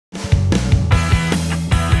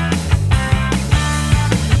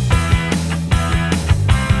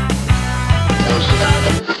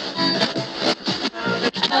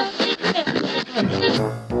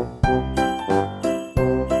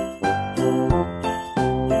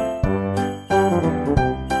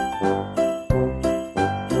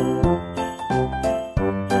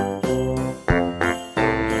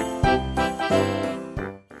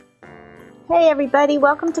everybody,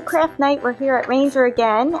 welcome to Craft Night. We're here at Ranger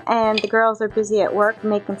again, and the girls are busy at work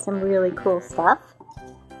making some really cool stuff.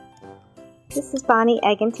 This is Bonnie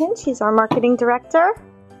Egginton. She's our marketing director.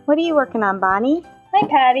 What are you working on, Bonnie? Hi,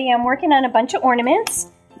 Patty. I'm working on a bunch of ornaments,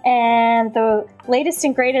 and the latest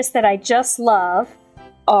and greatest that I just love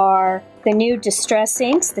are the new distress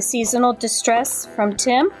inks, the seasonal distress from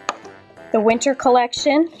Tim, the winter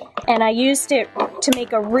collection, and I used it to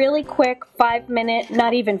make a really quick 5-minute,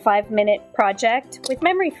 not even 5-minute project with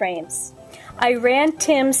memory frames. I ran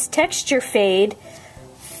Tim's texture fade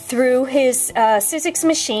through his Sizzix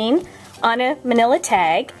machine on a manila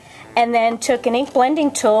tag, and then took an ink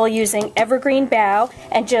blending tool using evergreen bow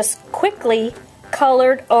and just quickly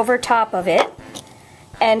colored over top of it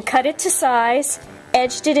and cut it to size,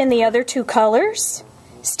 edged it in the other two colors,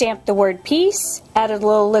 stamped the word peace, added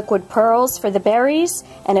little liquid pearls for the berries,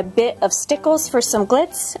 and a bit of stickles for some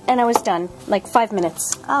glitz, and I was done, like 5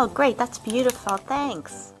 minutes. Oh, great. That's beautiful.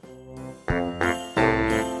 Thanks.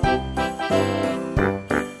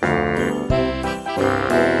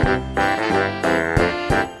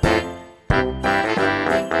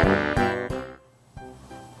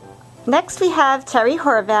 Next we have Terry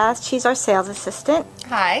Horvath. She's our sales assistant.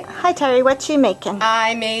 Hi. Hi Terry, what you making?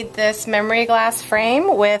 I made this memory glass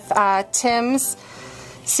frame with Tim's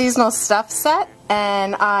seasonal stuff set,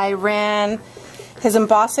 and I ran his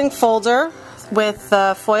embossing folder with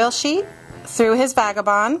the foil sheet through his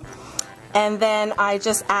vagabond, and then I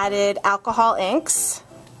just added alcohol inks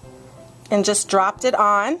and just dropped it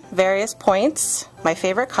on various points, my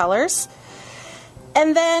favorite colors,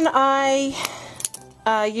 and then I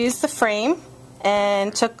used the frame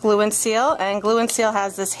and took glue and seal, and glue and seal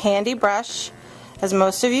has this handy brush, as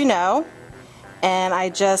most of you know, and I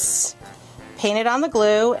just painted on the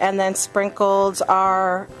glue and then sprinkled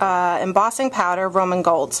our embossing powder, Roman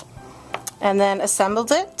gold, and then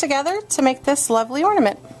assembled it together to make this lovely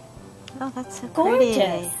ornament. Oh, that's so pretty.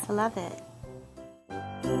 Gorgeous. I love it.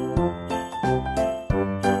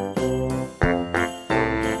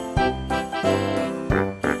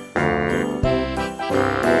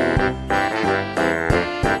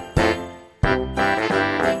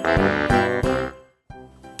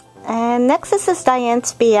 Next, this is Diane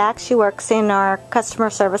Spiak. She works in our customer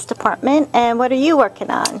service department. And what are you working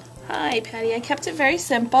on? Hi, Patty. I kept it very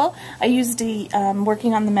simple. I used the,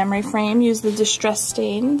 working on the memory frame, used the distress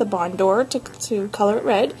stain, the Bondor, to color it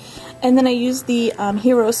red. And then I used the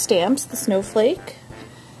hero stamps, the snowflake,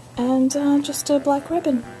 and just a black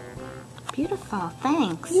ribbon. Beautiful.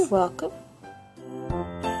 Thanks. You're welcome.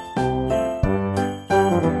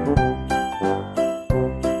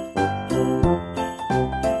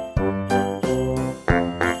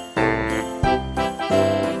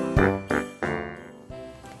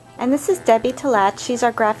 And this is Debbie Talat. She's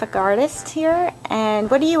our graphic artist here.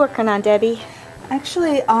 And what are you working on, Debbie?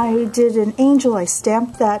 Actually, I did an angel. I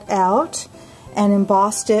stamped that out and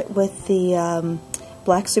embossed it with the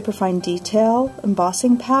black superfine detail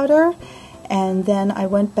embossing powder. And then I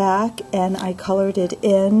went back and I colored it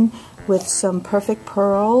in with some perfect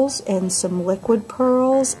pearls and some liquid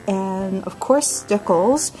pearls and, of course,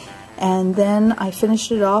 stickles. And then I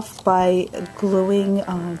finished it off by gluing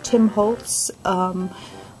Tim Holtz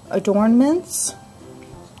adornments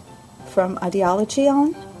from Ideology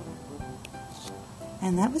on,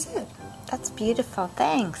 and that was it. That's beautiful.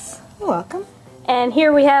 Thanks. You're welcome. And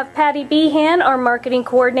here we have Patty Behan, our marketing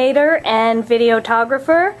coordinator and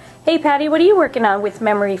videographer. Hey Patty, what are you working on with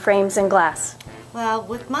memory frames and glass? Well,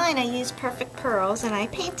 with mine I used perfect pearls and I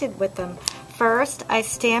painted with them. First, I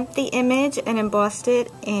stamped the image and embossed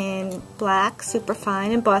it in black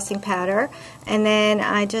superfine embossing powder, and then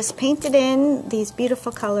I just painted in these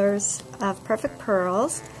beautiful colors of perfect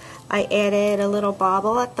pearls. I added a little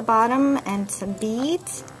bauble at the bottom and some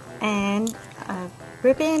beads and a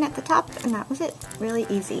ribbon at the top, and that was it. Really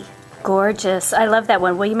easy. Gorgeous. I love that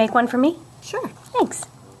one. Will you make one for me? Sure. Thanks.